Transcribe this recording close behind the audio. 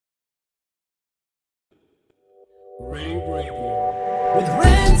Rave Radio. With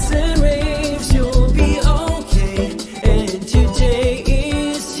rants and raves, you'll be okay. And today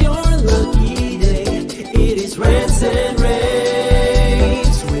is your lucky day. It is Rants and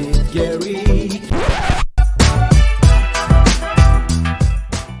Raves with Gary.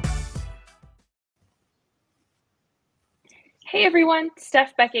 Hey everyone,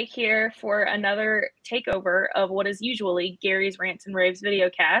 Steph Beckett here for another takeover of what is usually Gary's Rants and Raves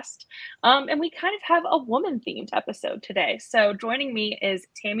videocast. And we kind of have a woman-themed episode today. So joining me is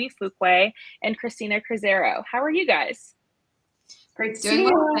Tammy Fuquay and Christina Cruzeiro. How are you guys? Great to see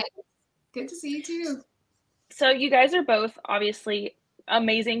you. Good to see you too. So you guys are both obviously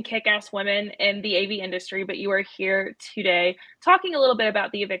amazing kick-ass women in the AV industry, but you are here today talking a little bit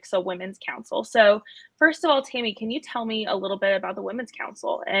about the AVIXA Women's Council. So first of all, Tammy, can you tell me a little bit about the Women's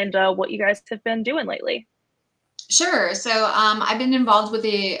Council and what you guys have been doing lately? Sure. So I've been involved with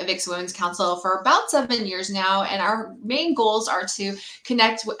the AVIXA Women's Council for about 7 years now, and our main goals are to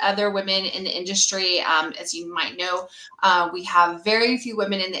connect with other women in the industry. As you might know, we have very few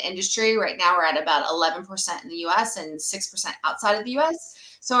women in the industry. Right now, we're at about 11% in the U.S. and 6% outside of the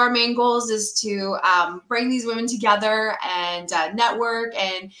U.S. So our main goals is to bring these women together and network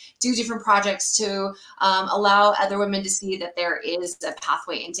and do different projects to allow other women to see that there is a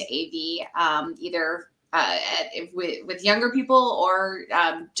pathway into AV, either with younger people or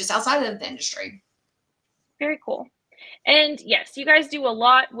just outside of the industry. Very cool. And yes, you guys do a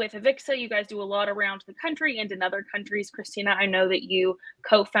lot with AVIXA. You guys do a lot around the country and in other countries. Christina, I know that you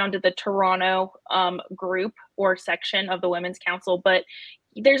co-founded the Toronto group or section of the Women's Council, but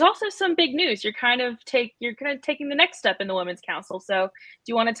there's also some big news. You're kind of taking the next step in the Women's Council. So do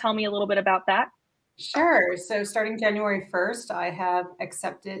you want to tell me a little bit about that? Sure. So starting January 1st, I have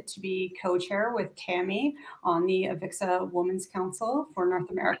accepted to be co-chair with Tammy on the AVIXA Women's Council for North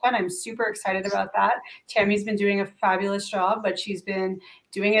America. And I'm super excited about that. Tammy's been doing a fabulous job, but she's been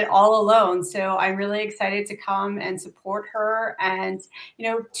doing it all alone. So I'm really excited to come and support her. And, you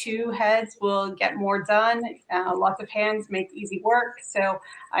know, two heads will get more done. Lots of hands make easy work. So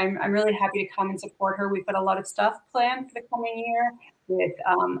I'm really happy to come and support her. We've got a lot of stuff planned for the coming year, with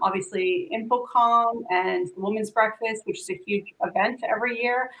obviously InfoComm and the Women's Breakfast, which is a huge event every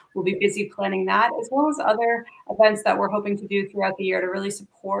year. We'll be busy planning that, as well as other events that we're hoping to do throughout the year to really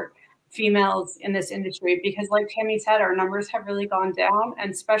support females in this industry. Because like Tammy said, our numbers have really gone down. And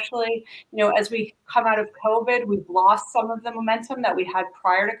especially, you know, as we come out of COVID, we've lost some of the momentum that we had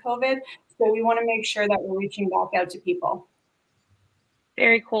prior to COVID. So we want to make sure that we're reaching back out to people.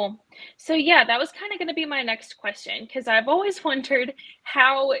 Very cool. So yeah, that was kind of going to be my next question, because I've always wondered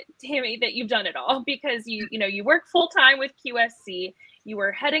how, Tammy, that you've done it all, because you work full time with QSC, you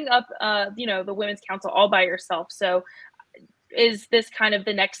were heading up the Women's Council all by yourself. So is this kind of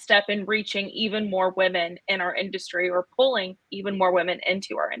the next step in reaching even more women in our industry, or pulling even more women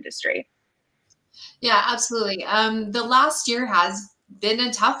into our industry? Yeah, absolutely. The last year has been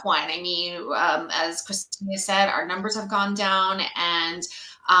a tough one. I mean, as Christina said, our numbers have gone down, and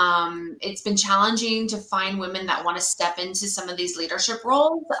it's been challenging to find women that want to step into some of these leadership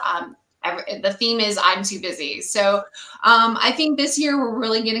roles. The theme is I'm too busy. So I think this year we're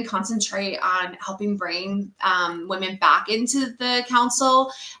really going to concentrate on helping bring women back into the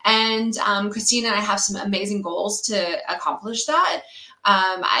council. And Christina and I have some amazing goals to accomplish that.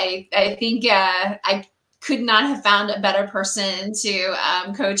 I think I could not have found a better person to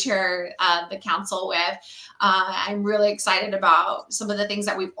co-chair the council with. I'm really excited about some of the things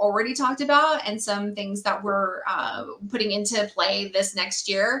that we've already talked about and some things that we're putting into play this next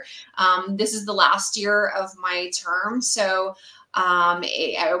year. This is the last year of my term, so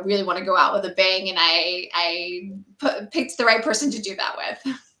I really want to go out with a bang, and I picked the right person to do that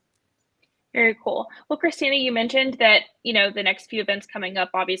with. Very cool. Well, Christina, you mentioned that, the next few events coming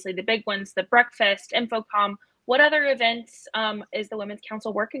up, obviously the big ones, the breakfast, InfoComm. What other events is the Women's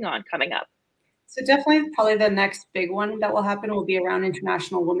Council working on coming up? So definitely probably the next big one that will happen will be around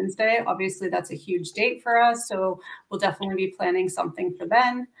International Women's Day. Obviously, that's a huge date for us. So we'll definitely be planning something for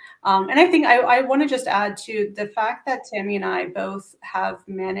then. And I think I want to just add to the fact that Tammy and I both have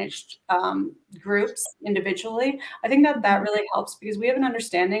managed groups individually. I think that really helps, because we have an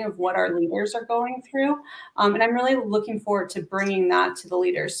understanding of what our leaders are going through. And I'm really looking forward to bringing that to the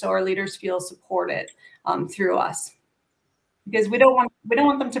leaders, so our leaders feel supported through us. Because we don't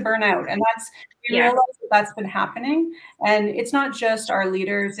want them to burn out, and we realize that's been happening. And it's not just our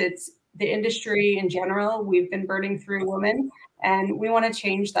leaders; it's the industry in general. We've been burning through women, and we want to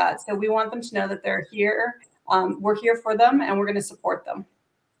change that. So we want them to know that they're here. We're here for them, and we're going to support them.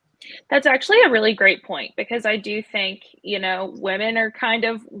 That's actually a really great point because I do think, women are kind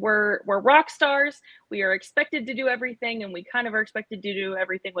of we're rock stars. We are expected to do everything and we kind of are expected to do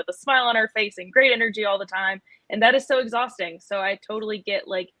everything with a smile on our face and great energy all the time. And that is so exhausting. So I totally get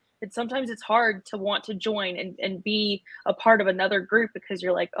like that sometimes it's hard to want to join and be a part of another group because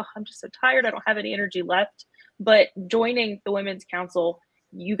you're like, oh, I'm just so tired. I don't have any energy left. But joining the Women's Council,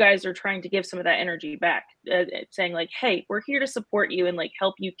 you guys are trying to give some of that energy back, saying like, hey, we're here to support you and like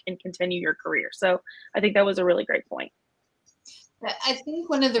help you and continue your career. So I think that was a really great point. I think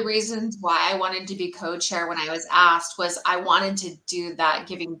one of the reasons why I wanted to be co-chair when I was asked was I wanted to do that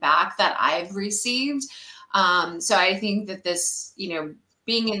giving back that I've received. So I think that this,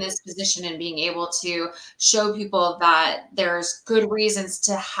 being in this position and being able to show people that there's good reasons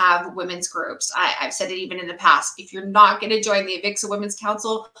to have women's groups. I've said it even in the past. If you're not going to join the AVIXA Women's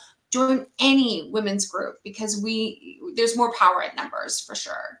Council, join any women's group because there's more power in numbers for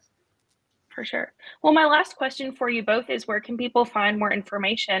sure. For sure. Well, my last question for you both is where can people find more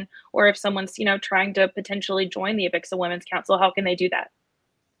information, or if someone's, trying to potentially join the AVIXA Women's Council, how can they do that?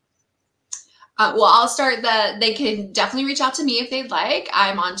 Well, I'll start they can definitely reach out to me if they'd like.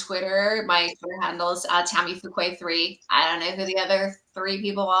 I'm on Twitter. My Twitter handle is TammyFouquet3. I don't know who the other 3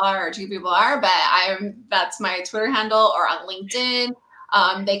 people are or 2 people are, but that's my Twitter handle, or on LinkedIn.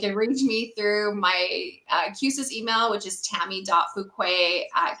 They can reach me through my QSIS email, which is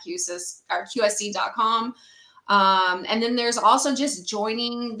tammy.fouquet@qsc.com. And then there's also just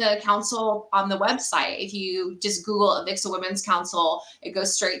joining the council on the website. If you just Google AVIXA Women's Council, it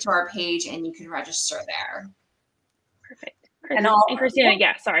goes straight to our page and you can register there. Perfect. And Christina,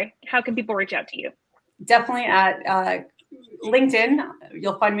 sorry. How can people reach out to you? Definitely at LinkedIn.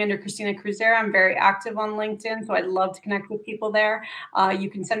 You'll find me under Christina Cruzeiro. I'm very active on LinkedIn, so I'd love to connect with people there. You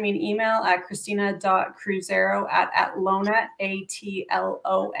can send me an email at christina.cruzeiro@atlona,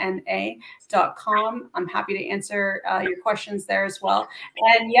 ATLONA.com. I'm happy to answer your questions there as well.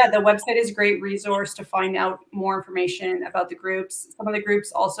 And the website is a great resource to find out more information about the groups. Some of the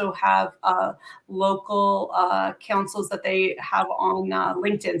groups also have local councils that they have on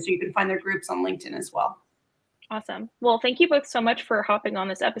LinkedIn, so you can find their groups on LinkedIn as well. Awesome. Well, thank you both so much for hopping on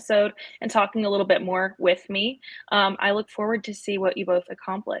this episode and talking a little bit more with me. I look forward to see what you both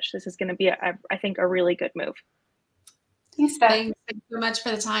accomplish. This is going to be, I think, a really good move. Thanks, Beth. Thanks so much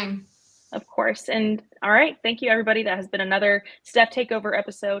for the time. Of course. And all right. Thank you, everybody. That has been another Steph Takeover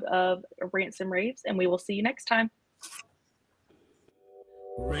episode of Rants and rAVes, and we will see you next time.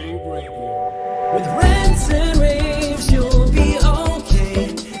 Rave Radio. With Rants and rAVes, you'll be okay.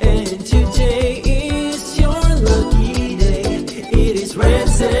 And today is your lucky day. It is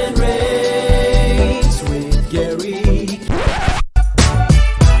Rants and rAVes.